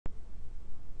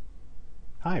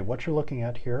Hi, what you're looking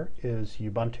at here is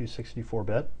Ubuntu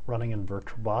 64-bit running in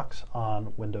VirtualBox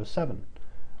on Windows 7.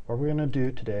 What we're going to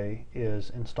do today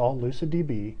is install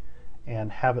LucidDB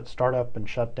and have it start up and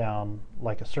shut down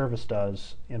like a service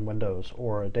does in Windows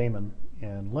or a daemon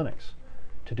in Linux.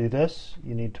 To do this,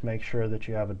 you need to make sure that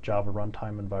you have a Java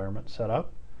runtime environment set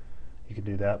up. You can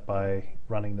do that by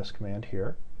running this command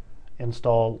here.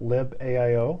 Install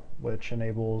libaio, which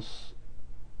enables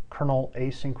kernel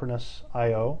asynchronous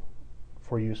I/O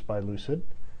for use by Lucid.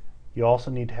 You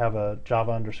also need to have a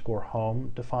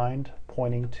Java_home defined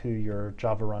pointing to your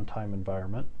Java runtime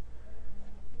environment.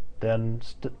 Then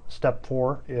step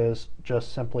 4 is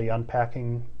just simply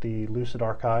unpacking the Lucid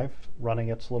archive, running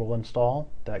its little install.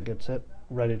 That gets it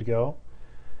ready to go.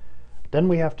 Then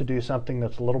we have to do something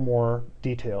that's a little more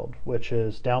detailed, which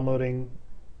is downloading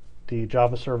the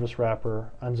Java service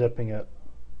wrapper, unzipping it,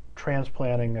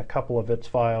 transplanting a couple of its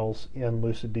files in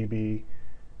LucidDB,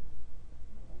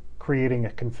 creating a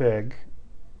config,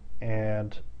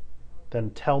 and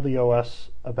then tell the OS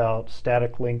about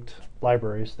static linked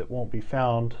libraries that won't be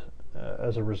found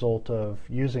as a result of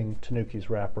using Tanuki's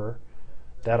wrapper.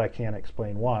 That I can't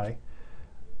explain why.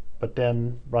 But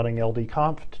then running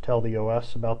ldconf to tell the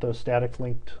OS about those static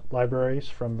linked libraries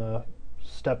from the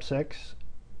step 6.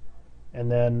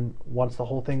 And then once the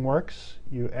whole thing works,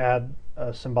 you add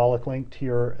a symbolic link to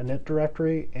your init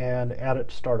directory and add it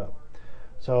to startup.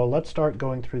 So let's start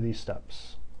going through these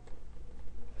steps.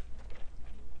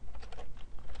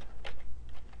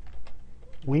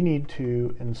 We need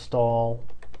to install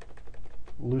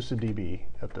LucidDB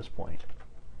at this point,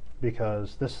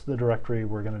 because this is the directory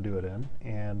we're going to do it in,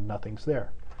 and nothing's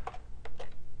there.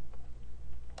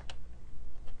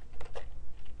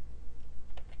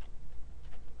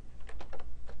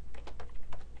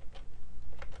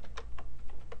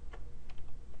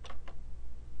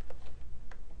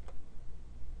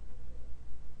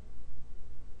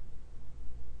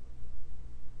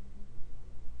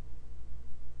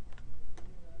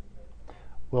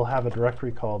 We'll have a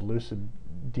directory called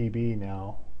LucidDB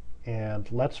now, and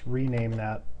let's rename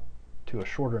that to a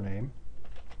shorter name.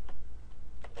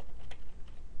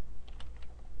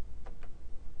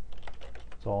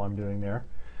 That's all I'm doing there.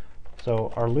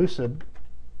 So our Lucid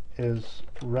is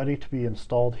ready to be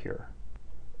installed here.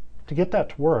 To get that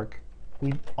to work,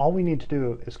 all we need to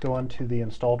do is go into the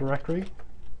install directory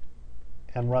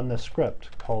and run this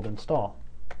script called install.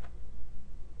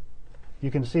 You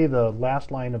can see the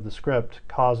last line of the script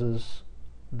causes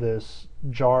this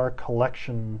jar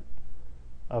collection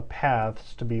of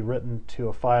paths to be written to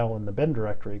a file in the bin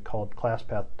directory called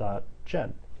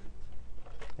classpath.gen.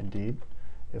 Indeed,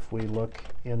 if we look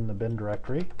in the bin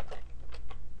directory,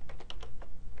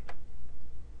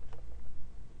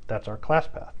 that's our class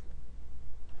path.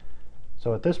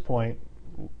 So at this point,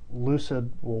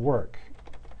 Lucid will work.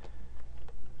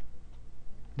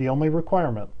 The only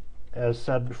requirement, as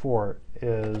said before,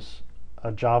 is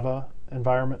a Java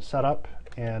environment setup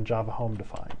and Java home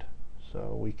defined.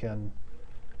 So we can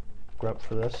grep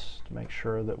for this to make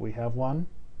sure that we have one.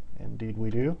 Indeed we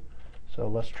do. So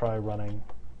let's try running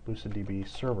LucidDB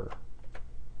server.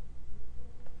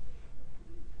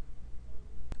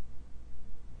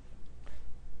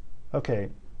 Okay,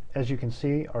 as you can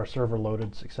see, our server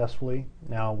loaded successfully.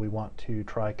 Now we want to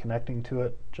try connecting to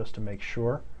it just to make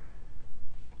sure.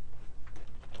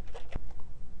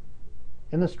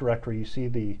 In this directory, you see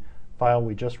the file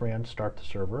we just ran, start the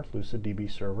server,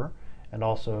 LucidDB server, and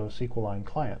also SQLine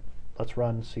client. Let's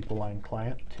run SQLine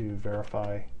client to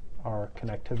verify our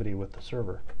connectivity with the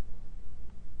server.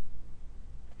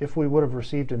 If we would have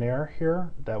received an error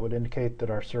here, that would indicate that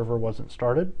our server wasn't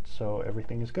started, so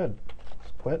everything is good.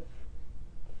 Let's quit,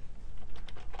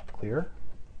 clear,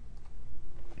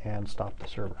 and stop the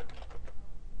server.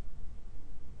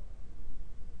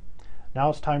 Now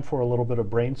it's time for a little bit of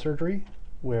brain surgery,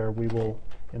 where we will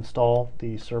install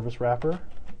the service wrapper.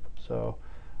 So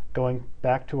going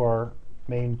back to our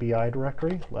main BI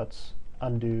directory, let's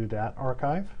undo that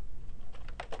archive.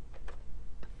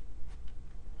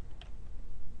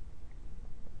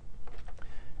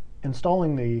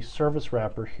 Installing the service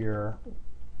wrapper here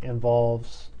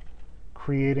involves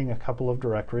creating a couple of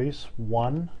directories,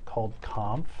 one called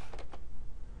conf,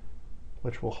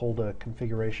 which will hold a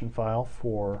configuration file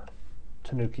for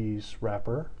Tanuki's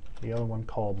wrapper, the other one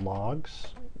called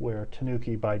logs, where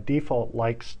Tanuki by default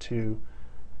likes to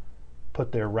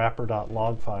put their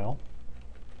wrapper.log file.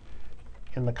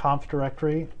 In the conf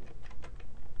directory,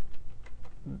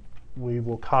 we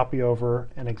will copy over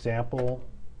an example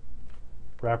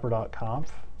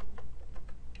wrapper.conf.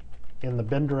 In the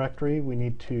bin directory, we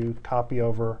need to copy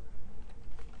over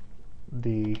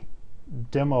the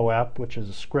demo app, which is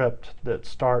a script that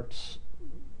starts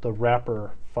the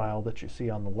wrapper file that you see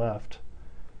on the left,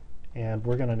 and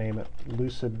we're going to name it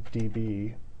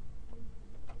LucidDB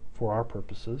for our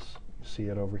purposes. You see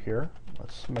it over here.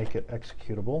 Let's make it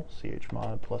executable.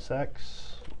 chmod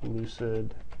 +x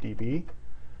LucidDB.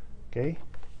 Okay,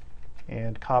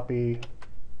 and copy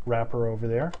wrapper over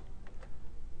there.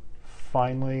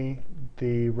 Finally,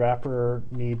 the wrapper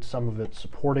needs some of its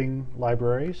supporting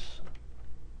libraries.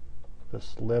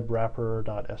 This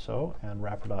libwrapper.so and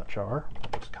wrapper.jar.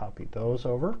 I'll just copy those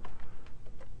over.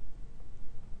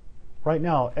 Right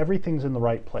now, everything's in the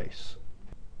right place.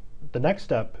 The next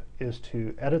step is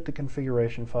to edit the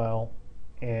configuration file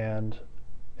and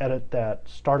edit that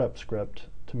startup script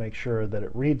to make sure that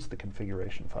it reads the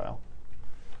configuration file.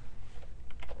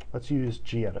 Let's use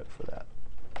gedit for that.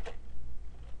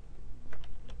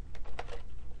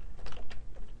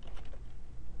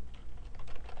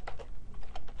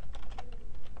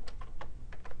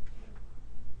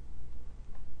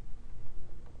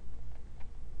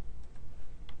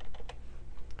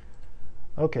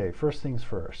 Okay, first things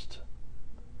first.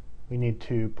 We need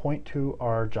to point to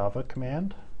our Java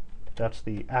command. That's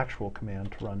the actual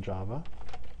command to run Java.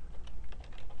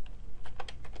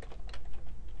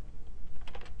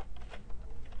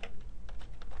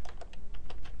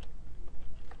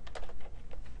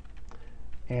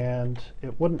 And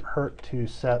it wouldn't hurt to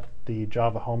set the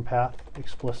Java home path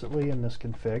explicitly in this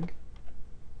config.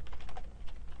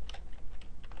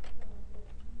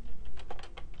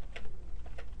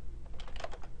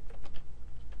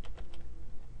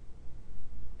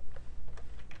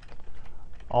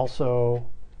 Also,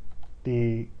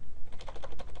 the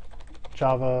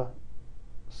Java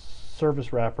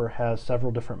service wrapper has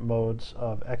several different modes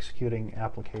of executing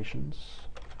applications.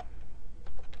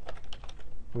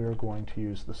 We are going to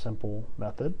use the simple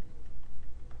method,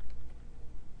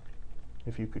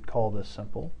 if you could call this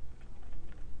simple.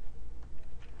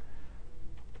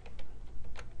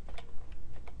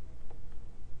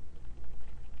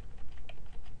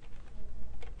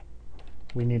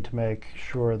 We need to make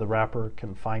sure the wrapper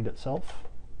can find itself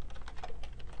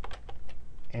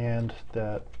and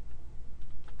that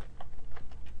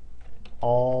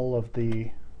all of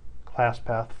the class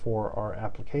path for our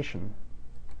application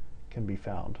can be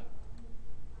found.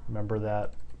 Remember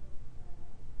that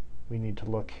we need to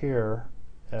look here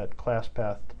at class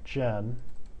path gen,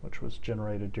 which was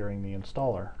generated during the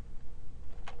installer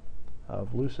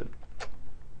of Lucid.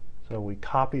 So we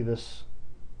copy this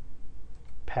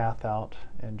path out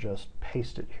and just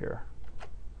paste it here.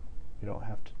 You don't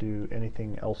have to do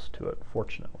anything else to it,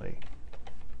 fortunately.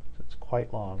 It's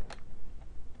quite long.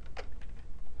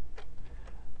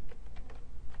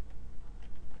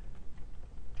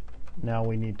 Now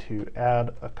we need to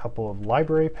add a couple of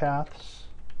library paths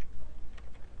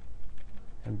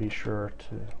and be sure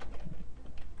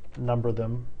to number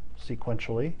them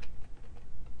sequentially.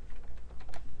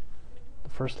 The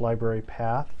first library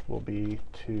path will be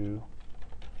to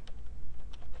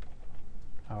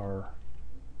our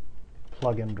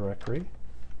plugin directory,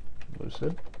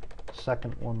 Lucid. The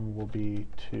second one will be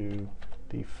to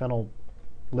the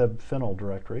libfennel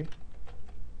directory.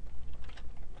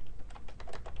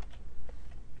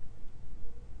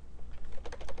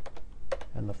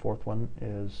 And the fourth one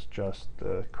is just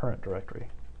the current directory.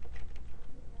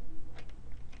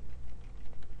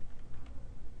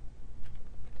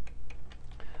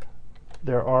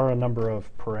 There are a number of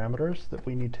parameters that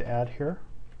we need to add here.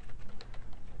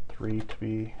 3 to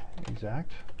be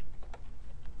exact.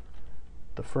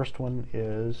 The first one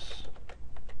is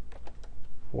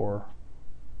for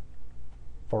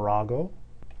Virago,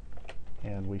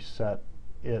 and we set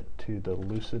it to the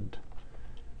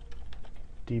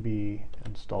LucidDB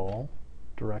install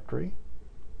directory.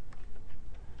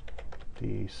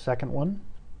 The second one,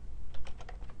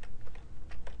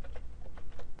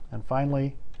 and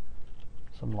finally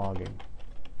some logging.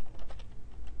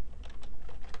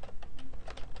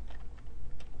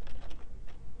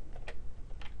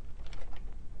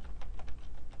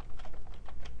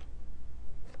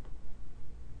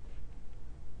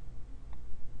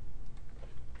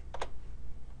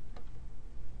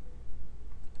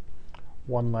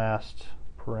 One last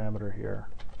parameter here.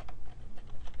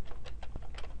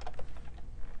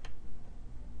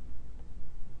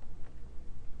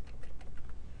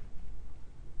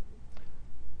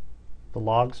 The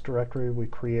logs directory we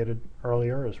created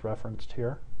earlier is referenced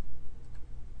here.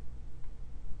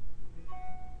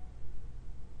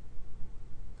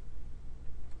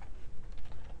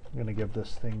 I'm going to give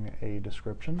this thing a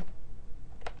description.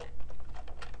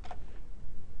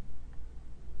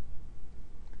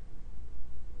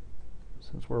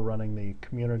 since we're running the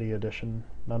community edition,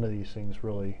 none of these things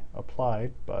really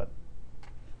applied, but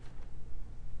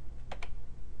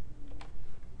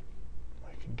I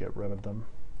can get rid of them.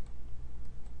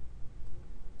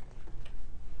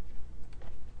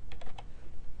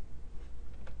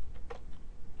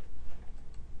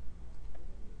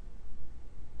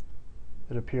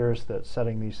 It appears that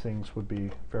setting these things would be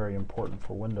very important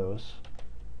for Windows.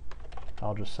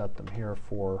 I'll just set them here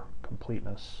for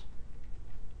completeness.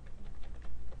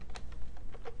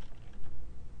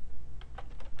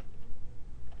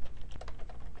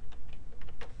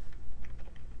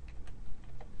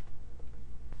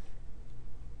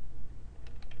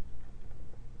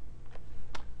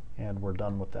 And we're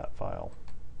done with that file.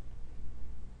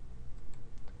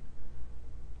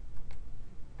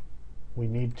 We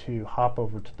need to hop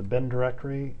over to the bin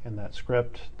directory in that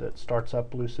script that starts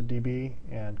up LucidDB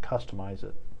and customize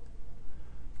it.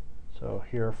 So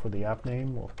here for the app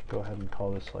name, we'll go ahead and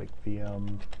call this like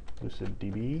VM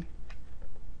LucidDB.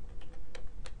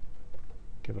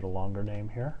 Give it a longer name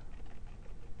here.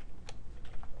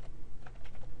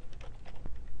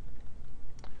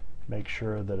 Make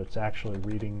sure that it's actually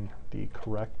reading the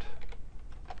correct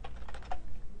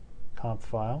conf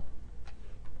file.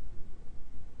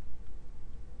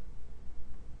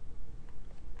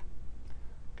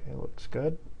 Okay, looks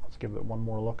good. Let's give it one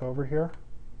more look over here.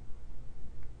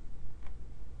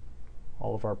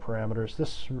 All of our parameters.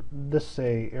 This is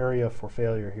a area for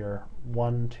failure here.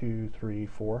 1, 2, 3,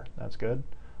 4. That's good.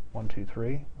 1, 2,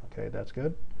 3. Okay, that's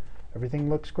good. Everything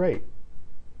looks great.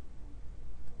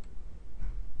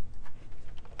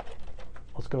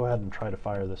 Let's go ahead and try to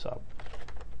fire this up.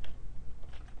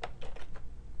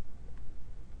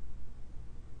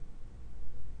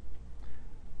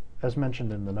 As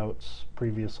mentioned in the notes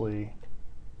previously,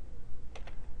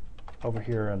 over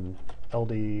here in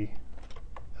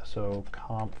LD-SO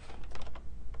conf,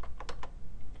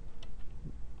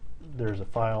 there's a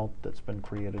file that's been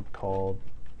created called,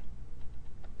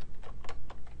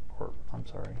 or I'm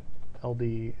sorry,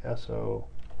 LD-SO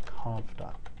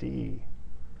conf.d.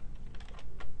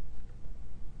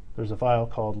 There's a file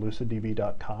called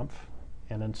luciddb.conf,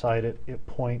 and inside it, it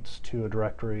points to a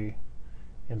directory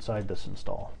inside this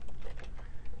install.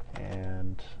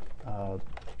 And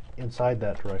inside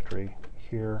that directory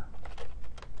here,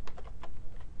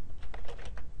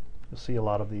 you'll see a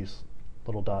lot of these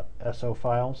little .so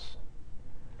files.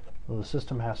 Well, the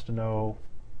system has to know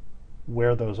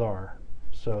where those are,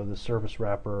 so the service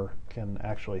wrapper can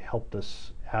actually help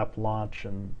this app launch,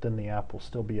 and then the app will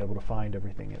still be able to find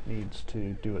everything it needs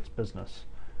to do its business.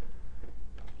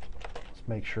 Let's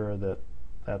make sure that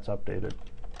that's updated.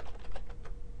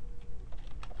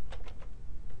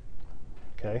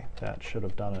 Okay, that should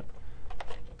have done it.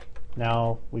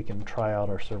 Now we can try out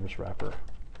our service wrapper.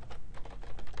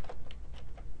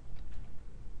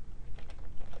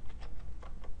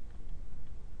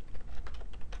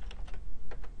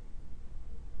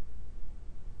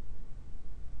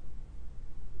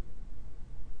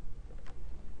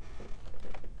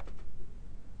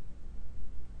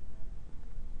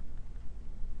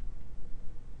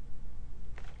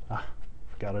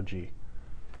 Got a G.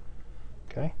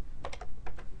 Okay.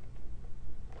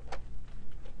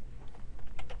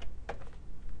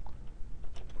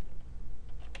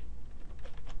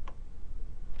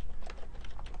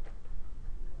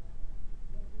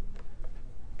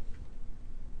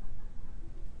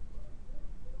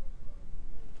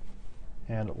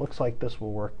 And it looks like this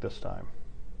will work this time.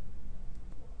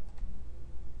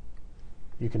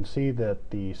 You can see that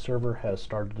the server has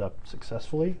started up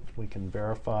successfully. We can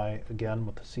verify again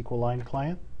with the SQL line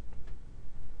client.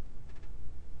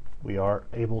 We are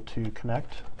able to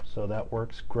connect, so that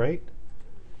works great.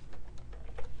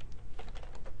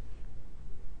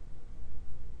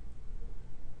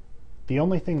 The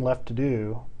only thing left to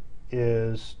do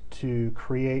is to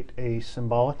create a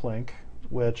symbolic link,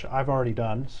 which I've already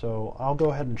done, so I'll go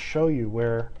ahead and show you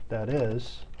where that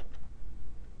is.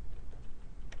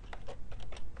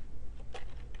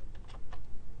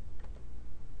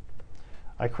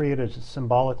 I created a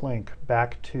symbolic link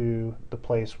back to the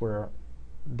place where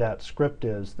that script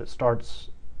is that starts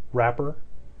wrapper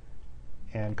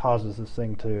and causes this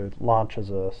thing to launch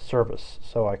as a service.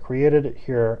 So I created it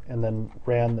here and then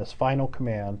ran this final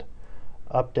command,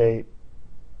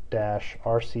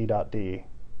 update-rc.d,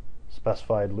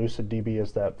 specified LucidDB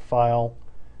as that file,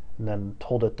 and then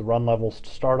told it the run levels to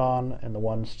start on and the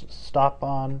ones to stop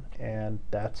on, and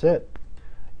that's it.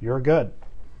 You're good.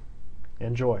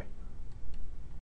 Enjoy.